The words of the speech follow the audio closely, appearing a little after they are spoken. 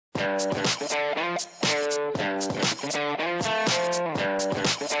Hey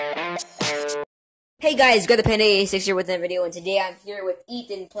guys, got the Panda 86 here with a video, and today I'm here with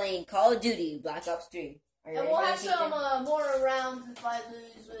Ethan playing Call of Duty Black Ops 3. And we'll have some more rounds if I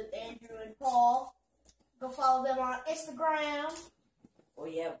lose with Andrew and Paul. Go follow them on Instagram. Oh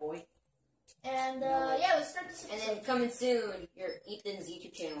yeah, boy. And yeah, let's start this. And then coming soon, your Ethan's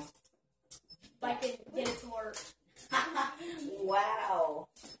YouTube channel. If I can get it to work. Wow.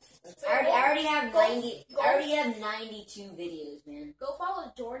 I already have 90. I already have 92 videos, man. Go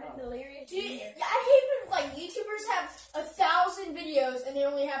follow Jordan Delirious. Dude, I hate when like YouTubers have 1,000 videos and they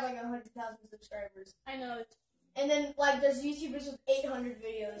only have like 100,000 subscribers. I know. And then like there's YouTubers with 800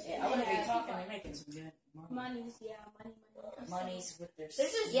 videos. Yeah, I wouldn't be talking. They're making some good money. Money's with their.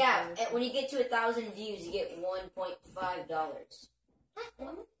 Yeah, when you get to 1,000 views, you get $1.5.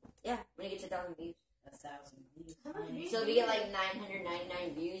 Yeah, when you get to 1,000 views. 1,000 views. So if you get like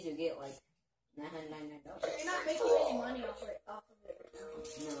 999 views, you'll get like $999. You're not making any money off of it right now.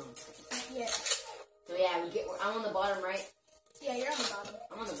 No. Yeah. So yeah, I'm on the bottom, right? Yeah, you're on the bottom.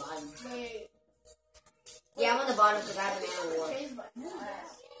 I'm on the bottom. Wait. Yeah, I'm on the bottom because I have a man of war.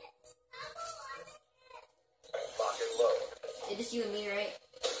 It's just you and me, right?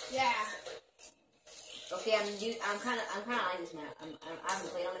 Yeah. Okay, I'm kind of like this map. I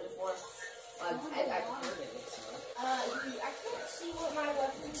haven't played on it before. I've heard of it. So. I can't see what my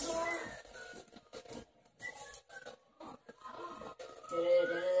weapons are.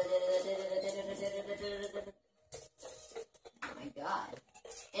 Oh my god.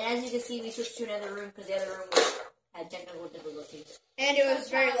 And as you can see, we switched to another room because the other room had technical difficulties. And it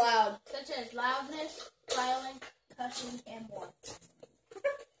was very loud. Such as loudness, violence, cussing, and more.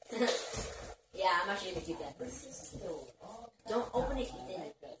 Yeah, I'm actually going to keep that. Don't open it,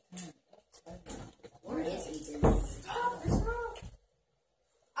 Ethan. Where is Ethan?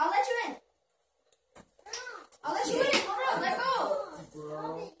 I'll let you in. I'll let you in. Hold on. Let go.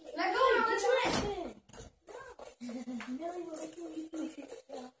 Let go and I'll let you in.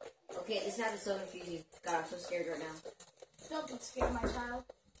 Okay, this map is so confusing. God, I'm so scared right now. Don't get scared, my child.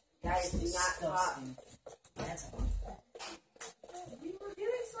 Guys, do not pop. You were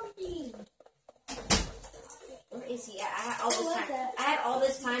doing something. Where is he? I had all this time. I had all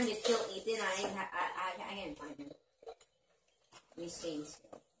this time to kill Ethan. I can't find him. Let me stay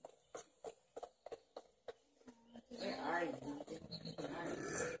still. Where are you, Ethan? Where are you?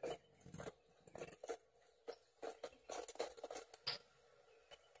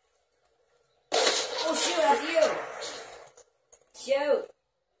 Oh shoot! That's you. Shoot.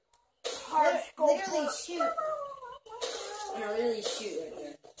 Literally shoot. Yeah, literally shoot right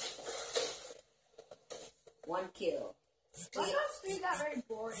there. One kill. Black Ops 3 got very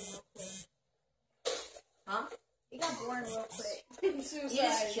boring real quick. Huh? It got boring real quick. Suicide. You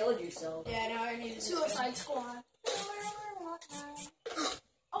just killed yourself. Yeah, no, I need Suicide Squad.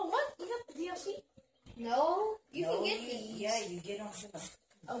 Oh, what? You got the DLC? No. You can get these. Yeah, you get them for the...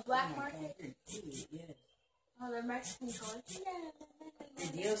 Oh, black market? Yeah. Oh, they're Mexican cards? The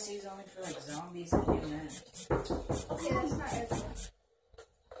DLC is only for like zombies and new maps. Okay, that's not everything.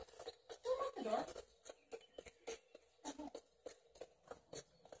 Open the door.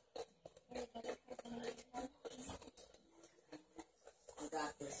 I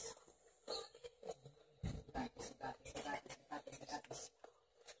got this. I got this.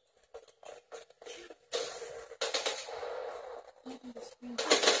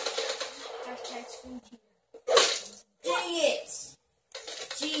 Hashtag screen tear. Dang it!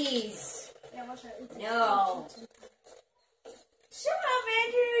 Jeez. Yeah, watch that. No. Shut up,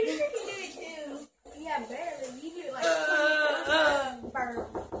 Andrew. You can do it too. Yeah, barely. You do it like 20 burn.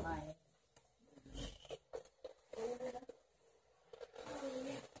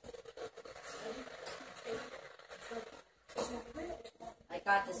 I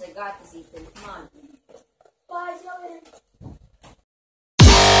got this, Ethan. Come on. Bye, see you later.